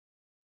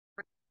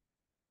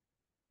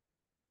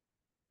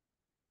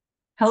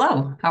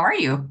Hello, how are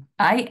you?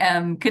 I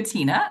am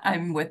Katina.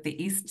 I'm with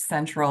the East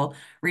Central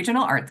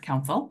Regional Arts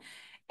Council,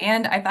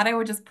 and I thought I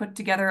would just put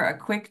together a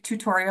quick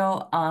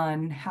tutorial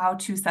on how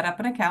to set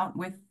up an account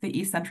with the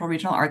East Central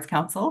Regional Arts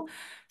Council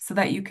so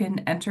that you can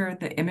enter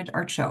the Image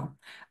Art Show.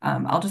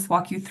 I'll just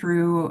walk you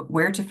through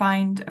where to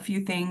find a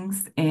few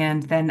things,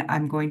 and then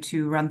I'm going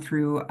to run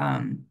through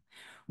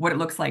what it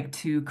looks like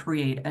to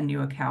create a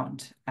new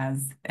account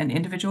as an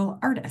individual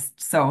artist.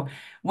 So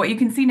what you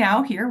can see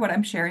now here, what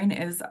I'm sharing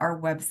is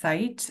our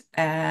website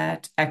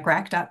at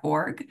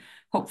ecrac.org.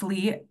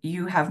 Hopefully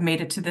you have made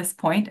it to this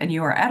point and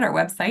you are at our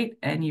website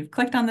and you've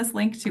clicked on this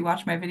link to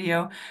watch my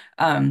video.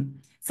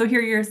 So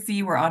here you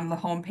see we're on the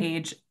home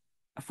page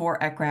for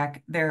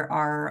ECRAC. There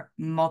are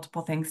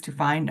multiple things to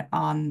find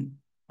on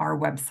our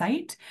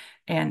website.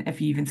 And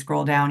if you even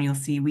scroll down, you'll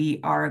see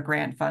we are a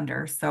grant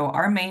funder. So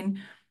our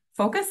main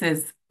focus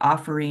is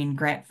offering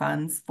grant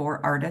funds for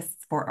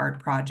artists, for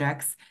art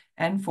projects,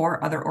 and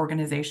for other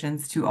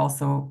organizations to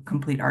also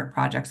complete art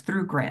projects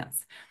through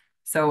grants.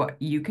 So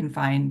you can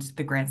find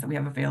the grants that we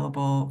have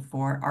available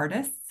for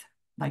artists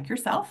like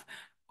yourself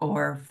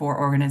or for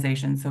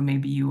organizations. So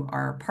maybe you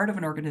are part of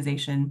an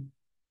organization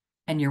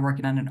and you're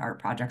working on an art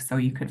project, so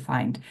you could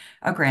find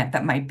a grant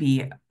that might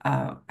be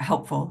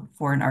helpful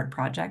for an art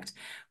project.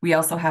 We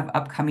also have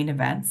upcoming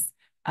events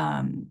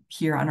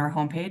here on our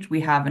homepage.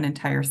 We have an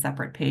entire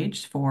separate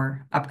page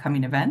for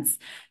upcoming events.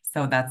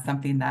 So that's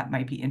something that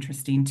might be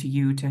interesting to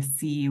you to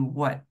see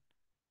what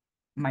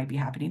might be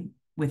happening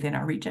within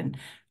our region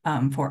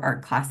for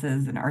art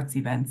classes and arts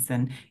events.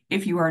 And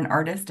if you are an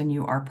artist and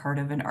you are part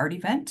of an art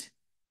event,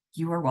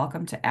 you are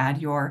welcome to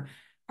add your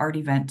art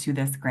event to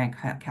this grant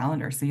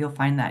calendar. So you'll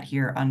find that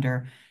here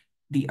under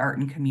the Art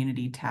and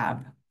Community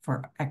tab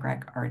for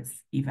ECRAC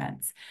Arts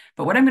events.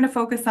 But what I'm going to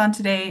focus on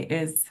today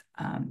is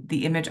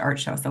the Image Art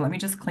Show. So let me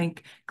just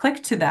click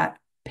to that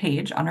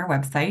page on our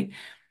website.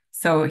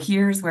 So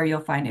here's where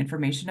you'll find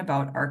information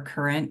about our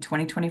current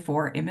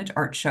 2024 Image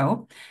Art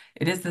Show.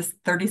 It is this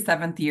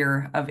 37th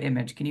year of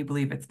Image. Can you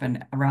believe it's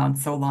been around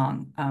so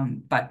long?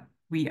 But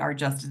we are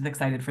just as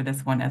excited for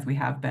this one as we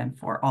have been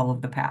for all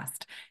of the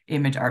past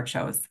Image Art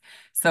shows.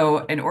 So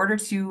in order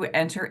to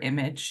enter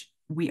Image,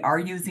 we are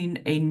using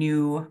a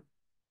new,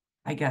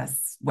 I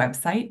guess,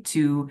 website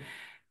to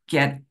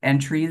get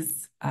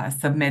entries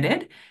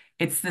submitted.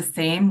 It's the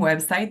same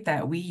website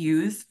that we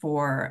use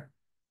for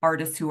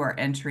artists who are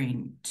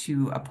entering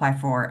to apply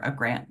for a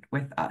grant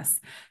with us.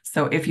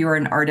 So if you're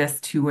an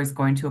artist who is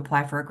going to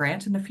apply for a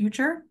grant in the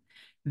future,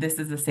 this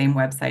is the same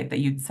website that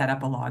you'd set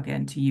up a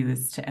login to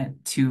use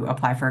to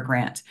apply for a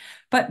grant.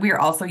 But we are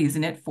also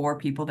using it for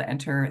people to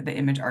enter the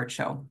Image Art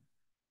Show.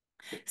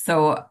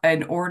 So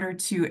in order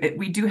to,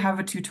 we do have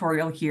a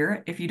tutorial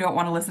here. If you don't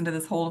want to listen to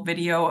this whole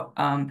video,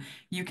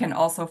 you can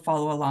also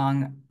follow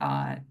along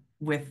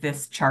with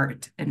this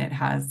chart, and it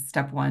has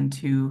step 1,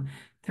 2,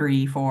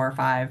 3, 4,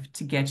 5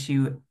 to get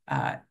you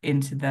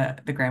into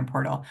the grant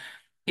portal.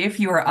 If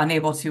you are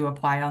unable to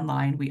apply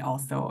online, we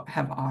also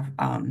have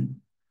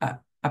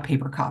a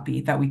paper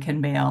copy that we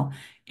can mail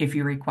if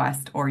you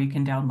request, or you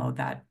can download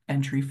that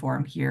entry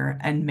form here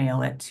and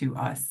mail it to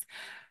us.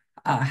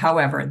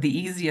 However, the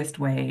easiest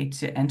way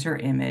to enter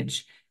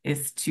Image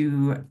is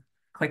to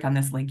click on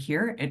this link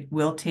here. It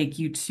will take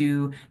you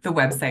to the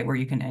website where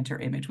you can enter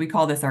Image. We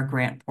call this our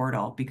grant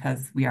portal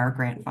because we are a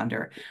grant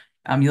funder.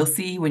 You'll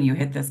see when you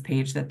hit this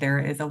page that there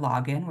is a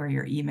login where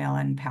your email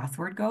and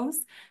password goes.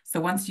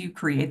 So once you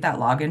create that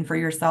login for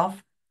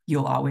yourself,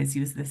 you'll always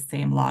use this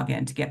same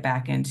login to get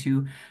back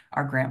into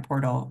our grant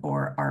portal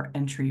or our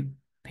entry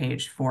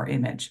page for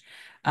Image.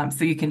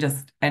 So you can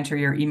just enter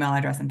your email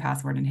address and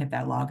password and hit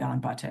that log on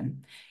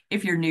button.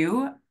 If you're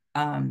new,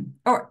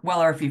 or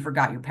if you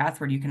forgot your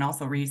password, you can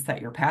also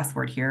reset your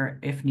password here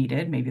if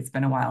needed. Maybe it's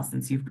been a while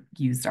since you've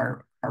used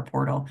our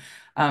portal.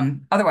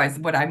 Otherwise,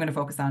 what I'm going to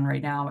focus on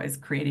right now is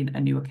creating a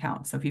new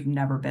account. So if you've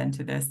never been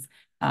to this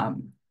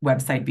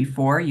website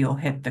before, you'll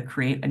hit the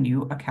Create a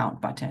New Account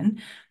button.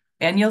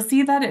 And you'll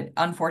see that it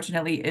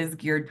unfortunately is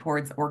geared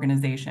towards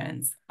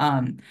organizations.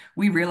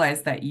 We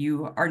realize that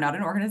you are not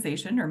an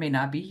organization or may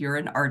not be, you're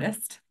an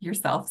artist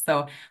yourself.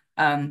 So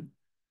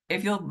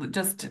if you'll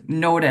just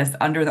notice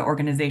under the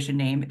organization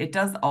name, it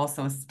does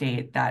also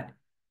state that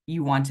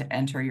you want to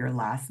enter your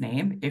last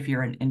name if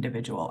you're an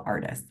individual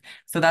artist.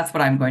 So that's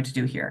what I'm going to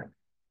do here.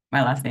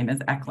 My last name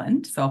is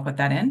Eklund, so I'll put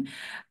that in.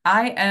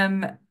 I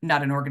am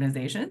not an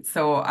organization,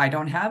 so I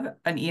don't have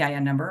an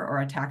EIN number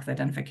or a tax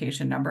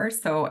identification number.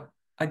 So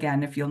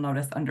again, if you'll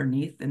notice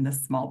underneath in the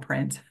small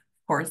print,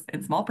 of course,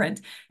 in small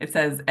print, it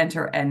says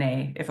enter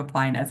NA if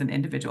applying as an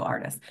individual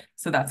artist.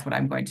 So that's what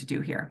I'm going to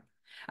do here.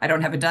 I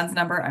don't have a DUNS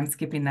number. I'm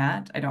skipping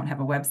that. I don't have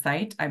a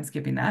website. I'm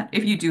skipping that.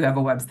 If you do have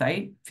a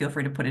website, feel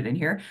free to put it in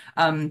here.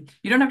 You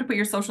don't have to put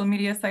your social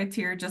media sites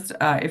here. Just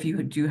if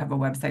you do have a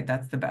website,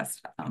 that's the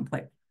best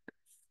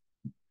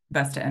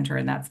best to enter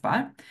in that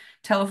spot.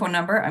 Telephone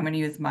number, I'm going to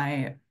use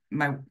my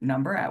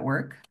number at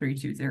work,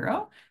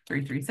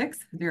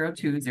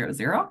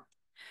 320-336-0200.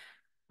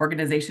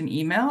 Organization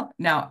email.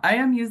 Now, I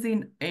am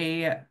using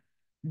a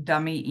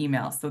dummy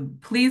email. So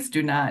please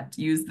do not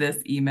use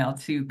this email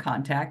to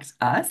contact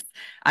us.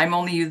 I'm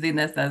only using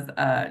this as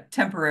a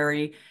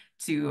temporary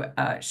to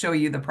show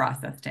you the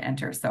process to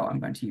enter. So I'm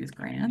going to use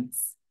grants@org.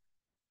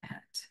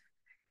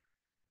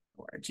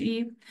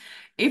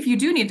 If you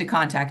do need to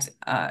contact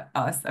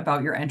us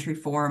about your entry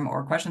form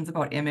or questions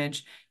about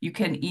image, you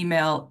can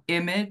email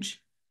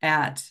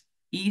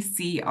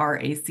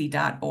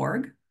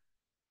image@ecrac.org,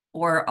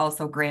 or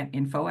also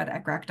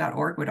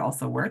grantinfo@ecrac.org would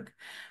also work.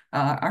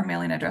 Our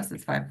mailing address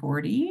is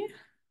 540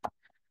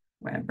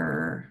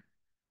 Weber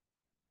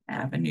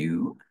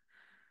Avenue,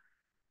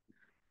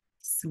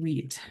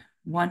 Suite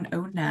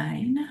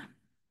 109.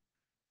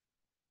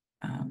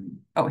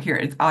 Oh, here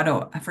it's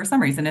auto. For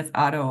some reason, it's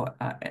auto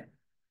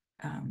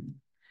um,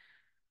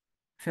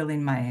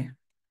 filling my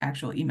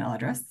actual email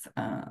address.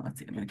 Let's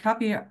see, I'm going to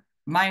copy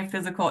my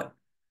physical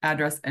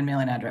address and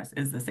mailing address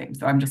is the same.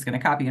 So I'm just going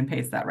to copy and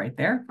paste that right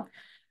there.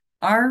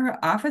 Our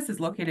office is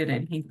located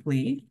in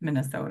Hinckley,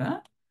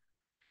 Minnesota.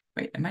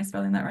 Wait, am I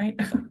spelling that right?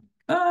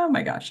 Oh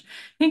my gosh.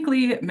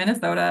 Hinckley,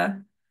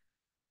 Minnesota,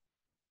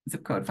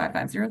 zip code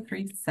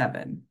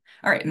 55037.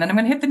 All right, and then I'm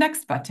going to hit the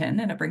next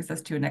button, and it brings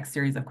us to a next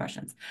series of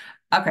questions.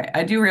 Okay,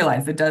 I do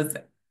realize it does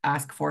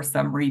ask for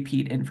some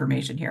repeat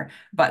information here,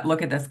 but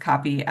look at this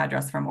copy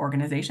address from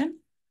organization.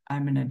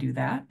 I'm going to do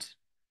that.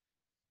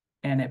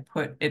 And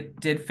it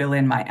did fill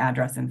in my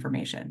address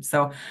information.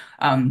 So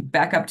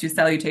back up to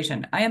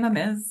salutation. I am a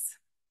Ms.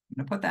 I'm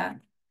going to put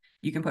that.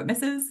 You can put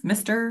Mrs.,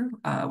 Mr.,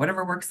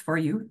 whatever works for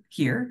you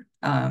here.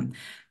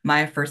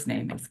 My first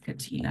name is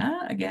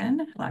Katina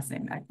again, last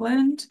name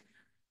Eklund.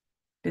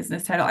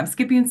 Business title, I'm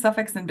skipping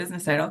suffix and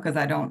business title because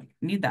I don't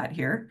need that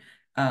here.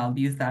 I'll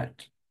use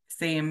that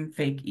same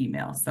fake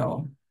email.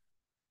 So,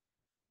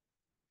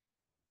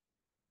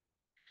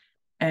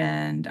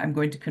 and I'm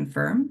going to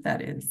confirm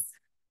that is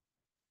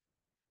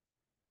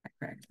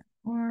correct.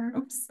 Or,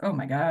 oops, oh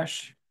my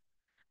gosh.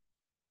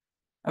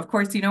 Of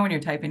course, you know when you're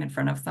typing in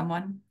front of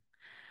someone,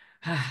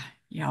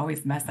 you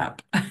always mess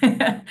up.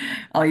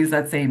 I'll use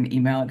that same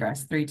email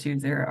address,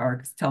 320,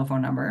 our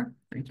telephone number,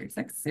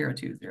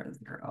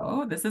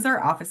 336-0200. This is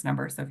our office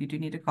number. So if you do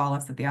need to call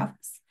us at the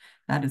office,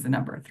 that is the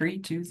number,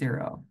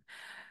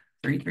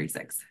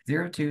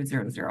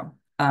 320-336-0200.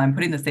 I'm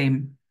putting the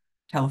same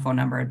telephone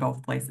number at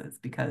both places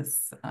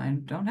because I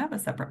don't have a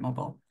separate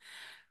mobile.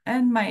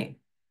 And my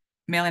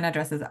mailing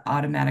address has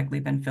automatically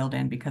been filled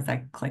in because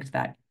I clicked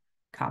that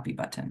copy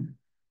button.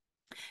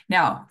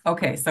 Now,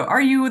 okay, so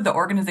are you the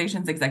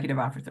organization's executive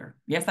officer?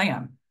 Yes, I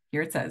am.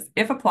 Here it says,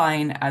 if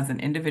applying as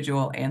an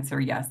individual, answer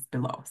yes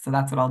below. So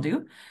that's what I'll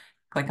do.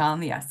 Click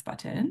on the yes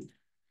button.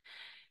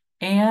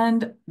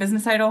 And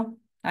business title,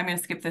 I'm going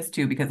to skip this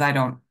too because I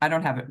don't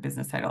have a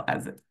business title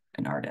as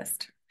an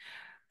artist.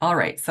 All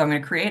right, so I'm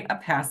going to create a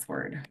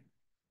password.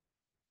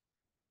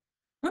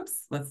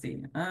 Whoops, let's see.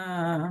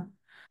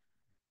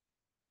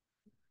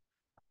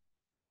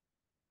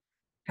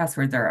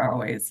 Passwords are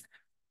always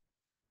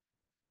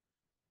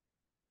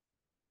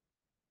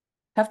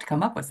tough to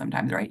come up with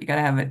sometimes, right? You got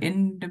to have an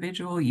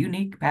individual,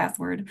 unique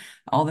password,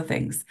 all the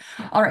things.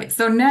 All right,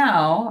 so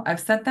now I've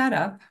set that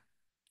up,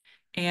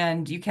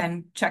 and you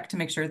can check to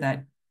make sure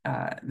that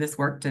this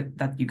worked,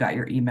 that you got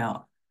your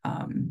email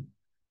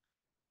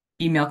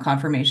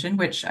confirmation,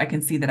 which I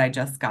can see that I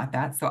just got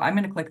that. So I'm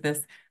going to click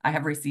this. I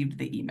have received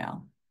the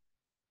email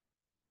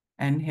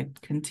and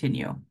hit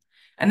continue.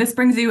 And this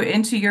brings you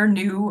into your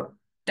new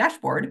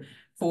dashboard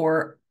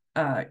for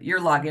your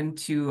login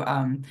to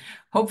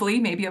hopefully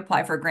maybe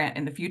apply for a grant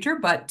in the future,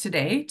 but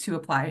today to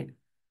apply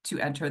to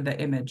enter the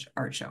image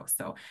art show.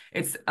 So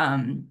it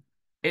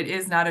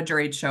is not a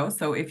juried show.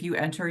 So if you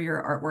enter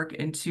your artwork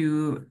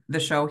into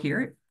the show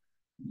here,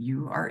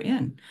 you are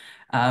in.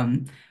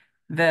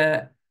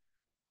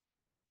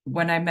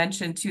 When I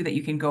mentioned too that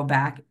you can go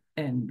back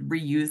and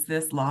reuse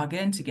this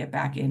login to get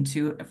back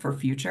into for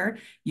future,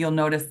 you'll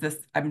notice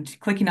this, I'm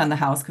clicking on the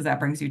house because that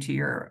brings you to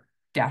your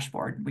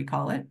dashboard, we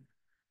call it.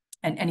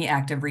 And any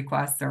active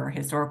requests or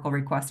historical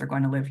requests are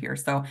going to live here.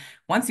 So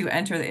once you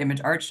enter the image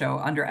art show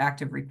under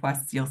active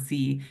requests, you'll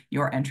see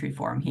your entry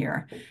form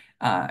here.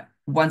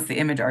 Once the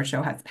image art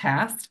show has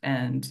passed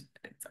and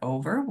it's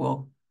over,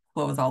 we'll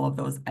close all of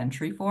those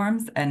entry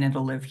forms and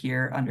it'll live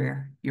here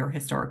under your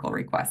historical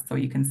requests. So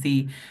you can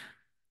see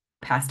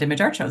past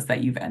image art shows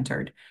that you've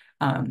entered.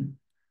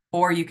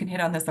 Or you can hit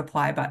on this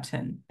apply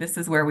button. This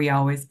is where we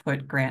always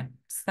put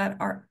grants that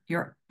are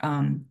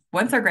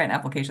once our grant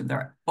applications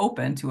are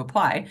open to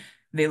apply,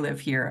 they live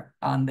here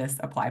on this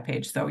apply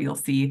page. So you'll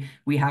see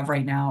we have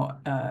right now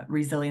a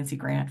resiliency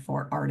grant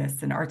for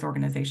artists and arts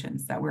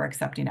organizations that we're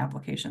accepting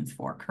applications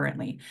for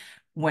currently.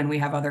 When we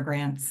have other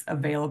grants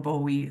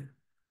available, we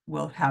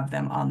will have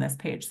them on this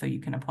page so you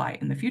can apply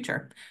in the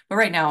future. But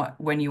right now,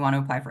 when you want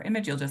to apply for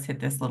image, you'll just hit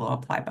this little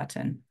apply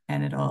button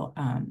and it'll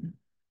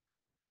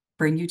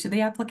bring you to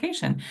the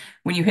application.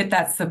 When you hit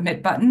that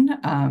submit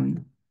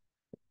button,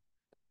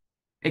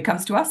 it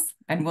comes to us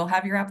and we'll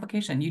have your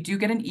application. You do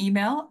get an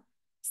email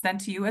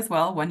sent to you as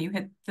well when you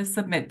hit the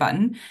submit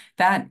button.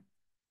 That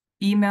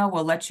email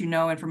will let you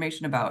know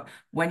information about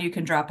when you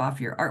can drop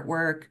off your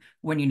artwork,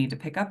 when you need to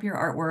pick up your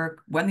artwork,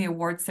 when the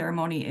award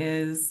ceremony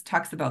is,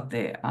 talks about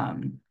the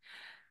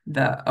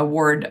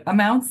award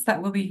amounts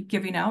that we'll be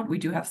giving out. We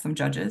do have some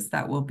judges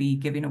that will be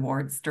giving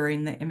awards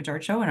during the image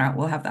art show, and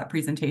we'll have that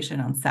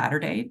presentation on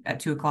Saturday at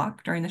 2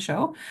 o'clock during the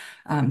show.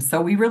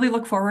 So we really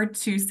look forward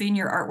to seeing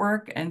your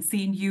artwork and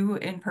seeing you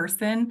in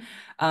person.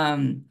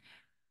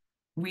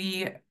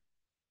 We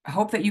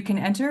hope that you can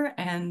enter,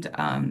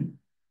 and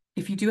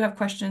if you do have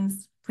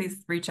questions,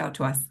 please reach out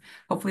to us.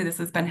 Hopefully this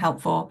has been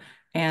helpful.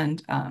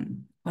 And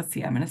let's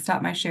see, I'm going to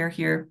stop my share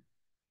here.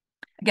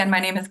 Again, my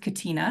name is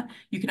Katina.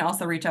 You can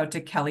also reach out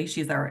to Kelly.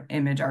 She's our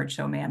image art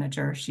show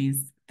manager.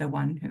 She's the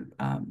one who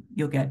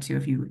you'll get to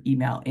if you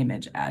email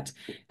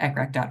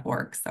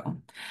image@ecrac.org. So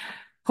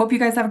hope you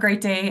guys have a great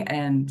day.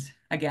 And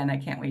again, I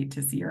can't wait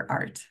to see your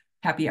art.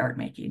 Happy art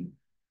making.